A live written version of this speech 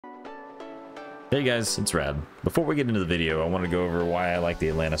Hey guys, it's Rad. Before we get into the video, I want to go over why I like the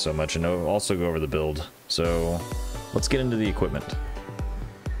Atlanta so much and also go over the build. So let's get into the equipment.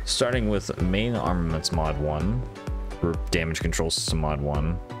 Starting with main armaments mod 1, damage control system mod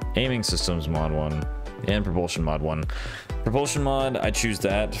 1, aiming systems mod 1, and propulsion mod 1. Propulsion mod, I choose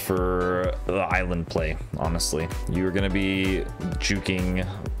that for the island play, honestly. You're going to be juking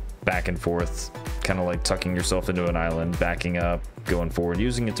back and forth, kind of like tucking yourself into an island, backing up, going forward,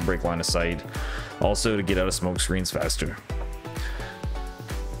 using it to break line of sight, also to get out of smoke screens faster.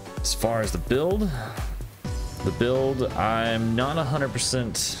 As far as the build, I'm not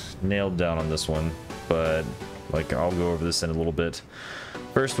 100% nailed down on this one, but like I'll go over this in a little bit.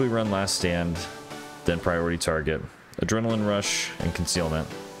 First we run last stand, then priority target, adrenaline rush, and concealment,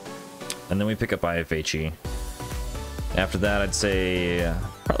 and then we pick up IFHE. After that, I'd say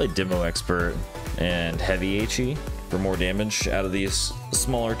probably demo expert and heavy HE for more damage out of these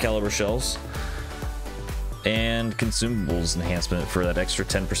smaller caliber shells, and consumables enhancement for that extra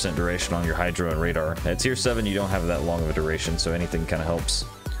 10% duration on your hydro and radar. At tier 7 you don't have that long of a duration, so anything kind of helps.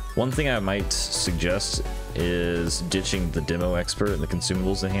 One thing I might suggest is ditching the demo expert and the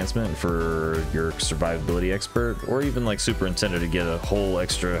consumables enhancement for your survivability expert, or even like superintendent to get a whole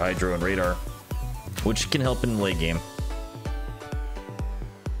extra hydro and radar, which can help in the late game.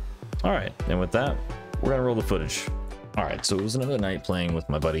 Alright, and with that, we're gonna roll the footage. Alright, so it was another night playing with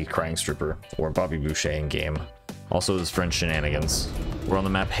my buddy Crying Stripper, or Bobby Boucher in game. Also his friend Shenanigans. We're on the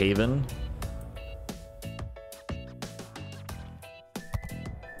map Haven.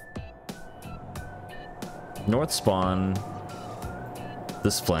 North spawn,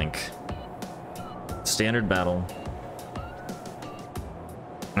 this flank, standard battle,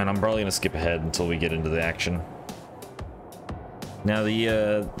 and I'm probably gonna skip ahead until we get into the action. Now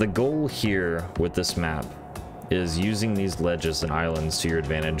the goal here with this map is using these ledges and islands to your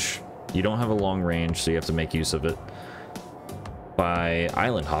advantage. You don't have a long range, so you have to make use of it by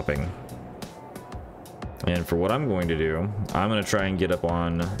island hopping. And for what I'm going to do, I'm going to try and get up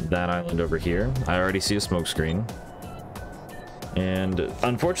on that island over here. I already see a smoke screen. And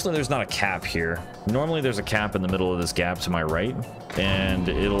unfortunately, there's not a cap here. Normally, there's a cap in the middle of this gap to my right, and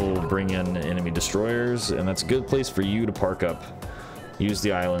it'll bring in enemy destroyers, and that's a good place for you to park up. Use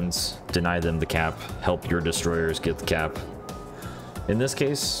the islands, deny them the cap, help your destroyers get the cap. In this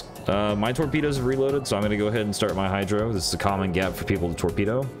case, my torpedoes have reloaded, so I'm going to go ahead and start my hydro. This is a common gap for people to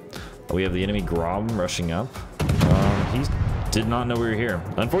torpedo. We have the enemy Grom rushing up. He did not know we were here.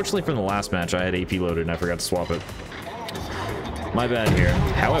 Unfortunately, from the last match, I had AP loaded and I forgot to swap it. My bad here.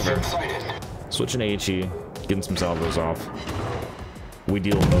 However, switching to HE, getting some salvos off. We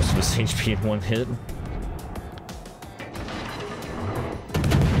deal most of his HP in one hit.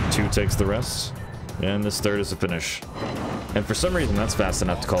 2 takes the rest, and this third is a finish. And for some reason, that's fast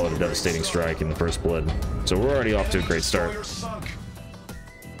enough to call it a devastating strike in the first blood. So we're already off to a great start.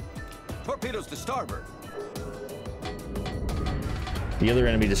 Torpedoes to starboard. The other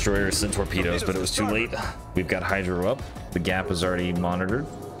enemy destroyer sent torpedoes, but it was too late. We've got hydro up. The gap is already monitored.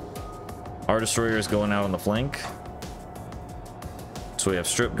 Our destroyer is going out on the flank. So we have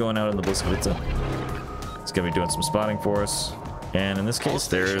Strip going out in the Bliskovitza. It's going to be doing some spotting for us. And in this case,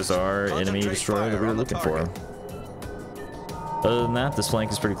 there's our enemy destroyer that we were looking for. Other than that, this flank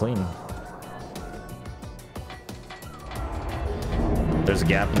is pretty clean. There's a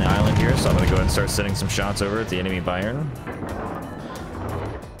gap in the island here, so I'm going to go ahead and start sending some shots over at the enemy Bayern.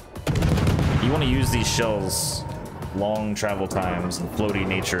 You want to use these shells, long travel times, and floaty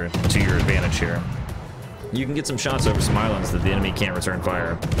nature to your advantage here. You can get some shots over some islands that the enemy can't return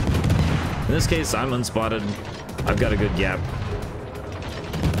fire. In this case, I'm unspotted. I've got a good gap.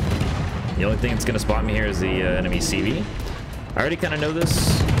 The only thing that's going to spot me here is the enemy CV. I already kind of know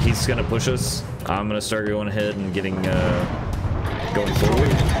this. He's going to push us. I'm going to start going ahead and getting going forward,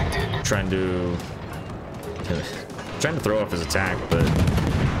 trying to throw off his attack, but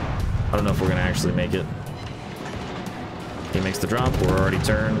I don't know if we're going to actually make it. He makes the drop. We're already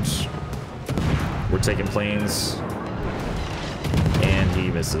turned. We're taking planes, and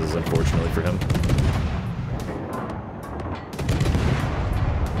he misses, unfortunately for him.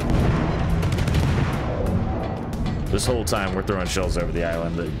 This whole time we're throwing shells over the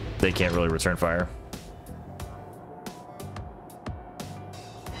island that they can't really return fire.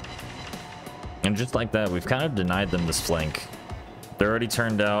 And just like that, we've kind of denied them this flank. They're already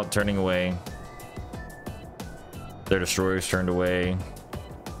turned out, turning away. Their destroyers turned away.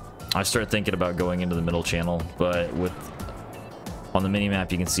 I start thinking about going into the middle channel, but on the mini-map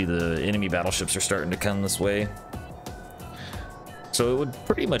you can see the enemy battleships are starting to come this way. So it would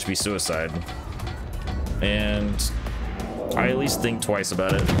pretty much be suicide. And I at least think twice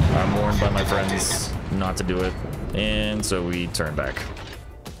about it. I'm warned by my friends not to do it, and so we turn back.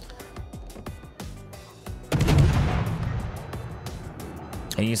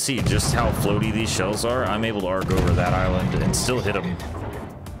 And you see just how floaty these shells are. I'm able to arc over that island and still hit them.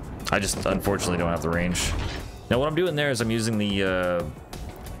 I just unfortunately don't have the range. Now what I'm doing there is I'm using the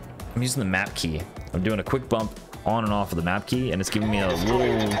map key. I'm doing a quick bump on and off of the map key, and it's giving me a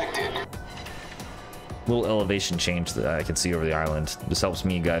little elevation change that I can see over the island. This helps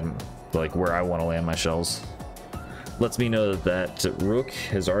me guide like where I want to land my shells. Lets me know that Rook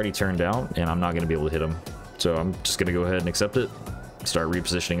has already turned out, and I'm not going to be able to hit him. So I'm just going to go ahead and accept it. Start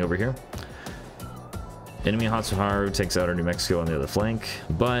repositioning over here. Enemy Hatsuharu takes out our New Mexico on the other flank,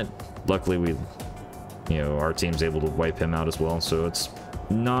 but luckily our team's able to wipe him out as well. So it's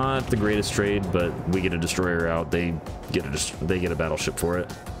not the greatest trade, but we get a destroyer out. They get a battleship for it.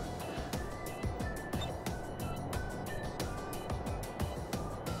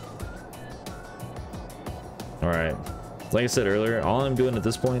 All right, like I said earlier, all I'm doing at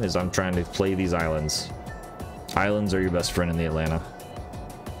this point is I'm trying to play these islands. Islands are your best friend in the Atlanta.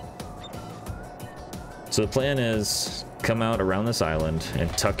 So the plan is come out around this island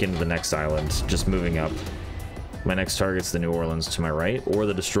and tuck into the next island, just moving up. My next target's the New Orleans to my right, or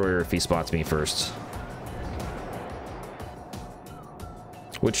the destroyer if he spots me first.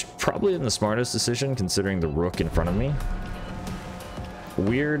 Which probably isn't the smartest decision considering the Rook in front of me.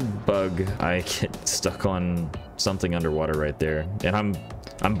 Weird bug, I get stuck on something underwater right there, and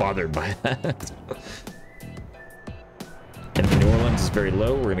I'm bothered by that. And the New Orleans is very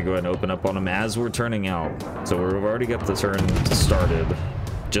low. We're gonna go ahead and open up on them as we're turning out. So we've already got the turn started,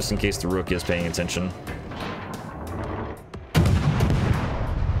 just in case the Rook is paying attention.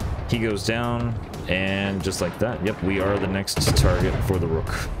 He goes down, and just like that, yep, we are the next target for the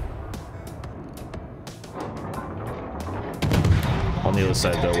Rook. On the other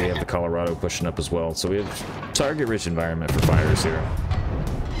side, though, we have the Colorado pushing up as well, so we have target-rich environment for fires here.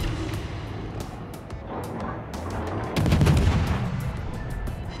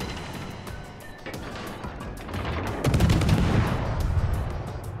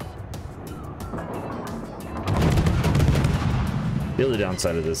 The other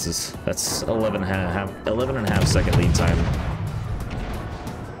downside of this is that's 11 and a half second lead time.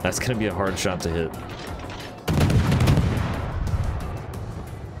 That's going to be a hard shot to hit.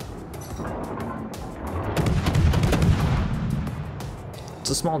 It's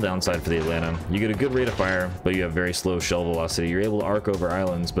a small downside for the Atlanta. You get a good rate of fire, but you have very slow shell velocity. You're able to arc over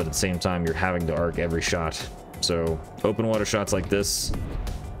islands, but at the same time, you're having to arc every shot. So open water shots like this,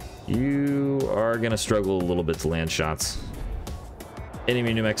 you are going to struggle a little bit to land shots.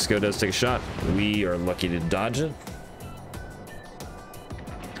 Enemy New Mexico does take a shot. We are lucky to dodge it.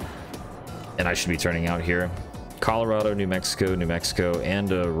 And I should be turning out here. Colorado, New Mexico,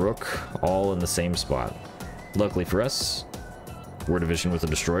 and a Rook all in the same spot. Luckily for us, we're division with a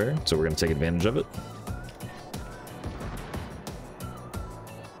destroyer, so we're going to take advantage of it.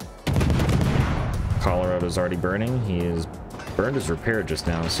 Colorado's already burning. He is burned his repair just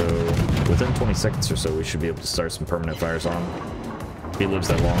now, so within 20 seconds or so, we should be able to start some permanent fires on him. If he lives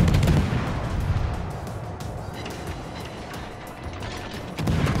that long.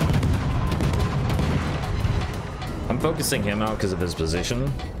 I'm focusing him out because of his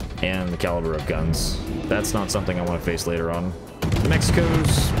position and the caliber of guns. That's not something I want to face later on.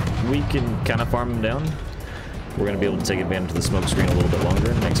 Mexico's, we can kind of farm him down. We're going to be able to take advantage of the smoke screen a little bit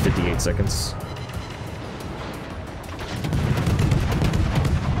longer in the next 58 seconds.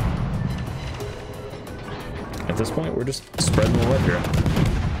 At this point, we're just spreading the love here.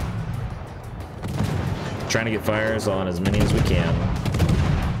 Trying to get fires on as many as we can.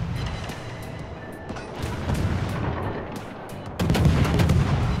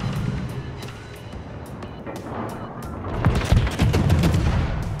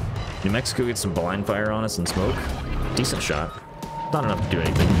 New Mexico gets some blind fire on us and smoke. Decent shot. Not enough to do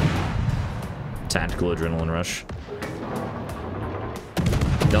anything. Tactical adrenaline rush.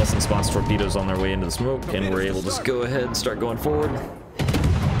 Nelson spots torpedoes on their way into the smoke, and we're able to just go ahead and start going forward.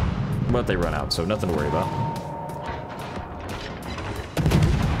 But they run out, so nothing to worry about.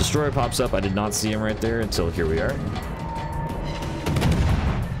 Destroyer pops up. I did not see him right there until here we are.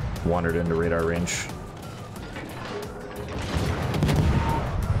 Wandered into radar range.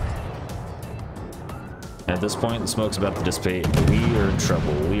 At this point, the smoke's about to dissipate. We are in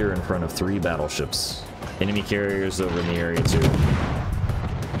trouble. We are in front of 3 battleships. Enemy carriers over in the area too.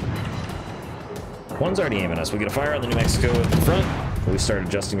 One's already aiming us. We get a fire on the New Mexico at the front. We start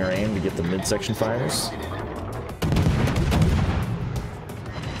adjusting our aim to get the midsection fires.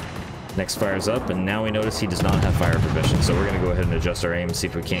 Next fire's up, and now we notice he does not have fire prevention, so we're going to go ahead and adjust our aim and see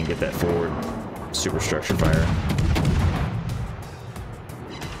if we can't get that forward superstructure fire.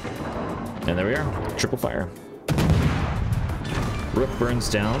 And there we are, triple fire. Rook burns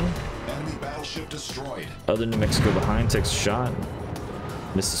down. Enemy battleship destroyed. Other New Mexico behind takes a shot.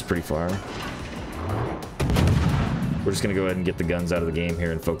 Misses pretty far. We're just going to go ahead and get the guns out of the game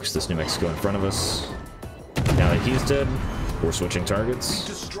here and focus this New Mexico in front of us. Now that he's dead, we're switching targets. We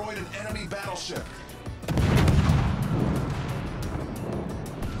destroyed an enemy battleship.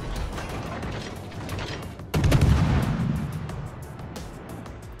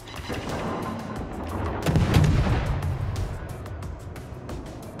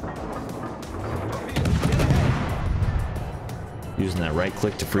 Using that right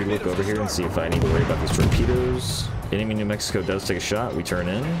click to free look over here and see if I need to worry about these torpedoes. Enemy New Mexico does take a shot. We turn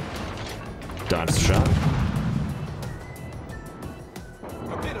in. Dodge the shot.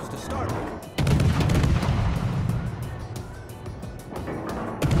 Torpedoes to start.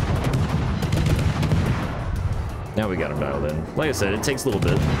 Now we got him dialed in. Like I said, it takes a little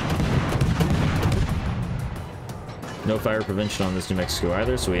bit. No fire prevention on this New Mexico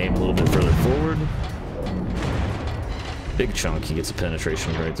either, so we aim a little bit further forward. Big chunk, he gets a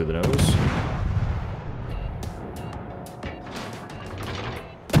penetration right through the nose.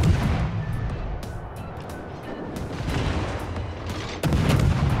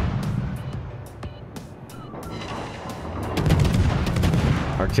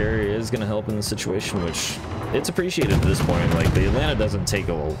 Our carrier is going to help in the situation, which it's appreciated at this point. Like, the Atlanta doesn't tank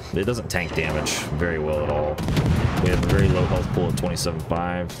damage very well at all. We have a very low health pool at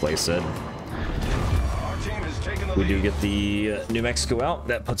 27.5, like I said. We do get the New Mexico out.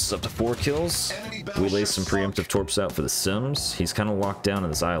 That puts us up to 4 kills. We lay some preemptive torps out for the Sims. He's kind of locked down on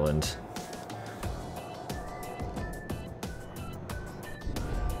this island.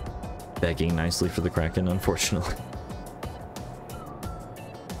 Begging nicely for the Kraken, unfortunately.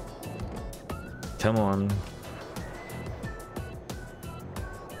 Come on.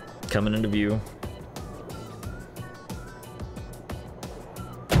 Coming into view.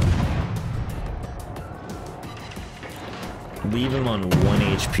 Leave him on 1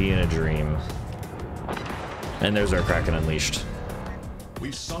 HP in a dream. And there's our Kraken unleashed.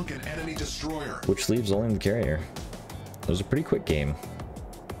 We've sunk an enemy destroyer. Which leaves only the carrier. It was a pretty quick game.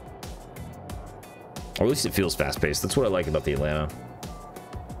 Or at least it feels fast-paced. That's what I like about the Atlanta.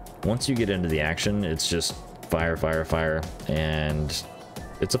 Once you get into the action, it's just fire, fire, fire. And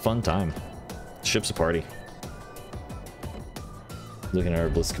it's a fun time. Ship's a party. Looking at our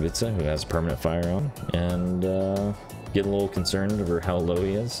Bliskavitsa, who has permanent fire on. And, getting a little concerned over how low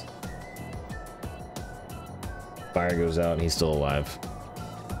he is. Fire goes out and he's still alive.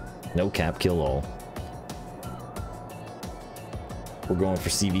 No cap, kill all. We're going for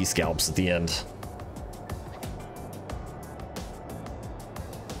CV scalps at the end.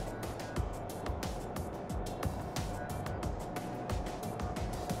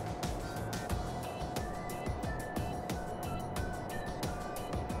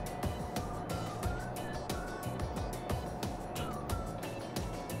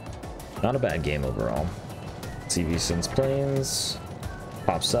 Not a bad game overall. CV sends planes,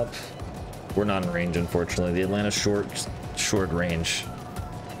 pops up. We're not in range, unfortunately. The Atlanta's short range.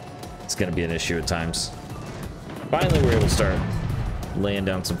 It's going to be an issue at times. Finally, we're able to start laying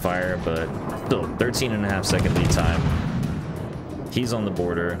down some fire, but still 13.5-second lead time. He's on the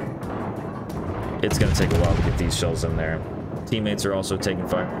border. It's going to take a while to get these shells in there. Teammates are also taking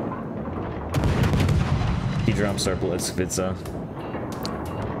fire. He drops our Blitzvitza.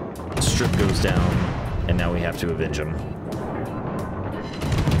 Strip goes down, and now we have to avenge him.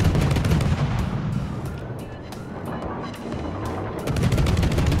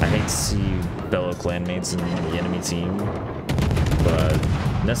 I hate to see fellow clanmates in the enemy team, but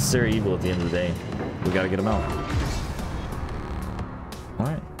necessary evil at the end of the day. We gotta get them out.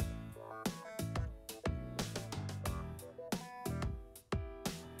 Alright.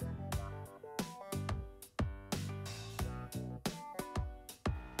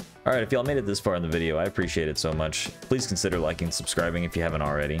 Alright, if y'all made it this far in the video, I appreciate it so much. Please consider liking and subscribing if you haven't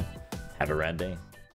already. Have a rad day.